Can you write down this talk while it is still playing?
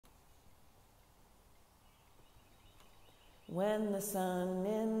When the sun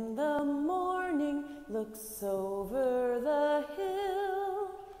in the morning looks over the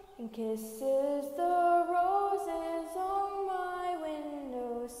hill and kisses the roses on my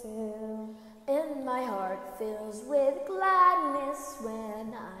windowsill, and my heart fills with gladness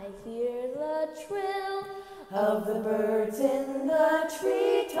when I hear the trill of the birds in the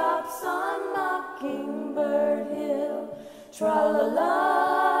treetops on Mockingbird Hill.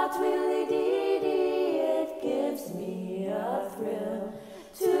 Tra-la-la, tweedly-dee-dee, it gives me a thrill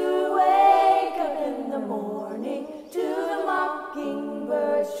to wake up in the morning to the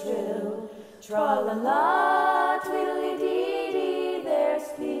mockingbird shrill. Tra-la-la, tweedly-dee-dee, there's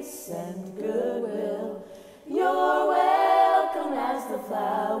peace and goodwill. You're welcome as the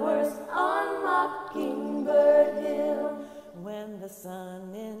flowers on Mockingbird Hill. When the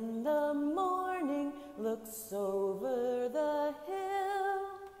sun in the morning looks over the hill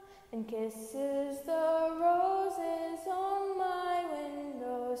and kisses the roses on my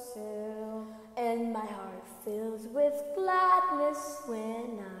windowsill, and my heart fills with gladness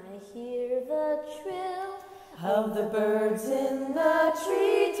when I hear the trill of the birds in the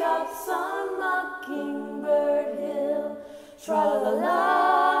treetops on Mockingbird Hill.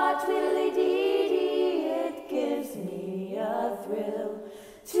 Tra-la-la, tweedly-dee-dee, it gives me a thrill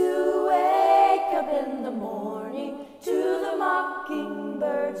to wake up in the morning to the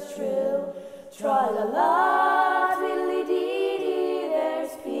mockingbird's trill. Tra-la-la, tweedly-dee-dee,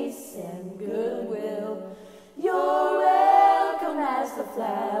 there's peace and goodwill. You're welcome as the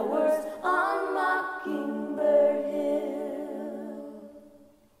flowers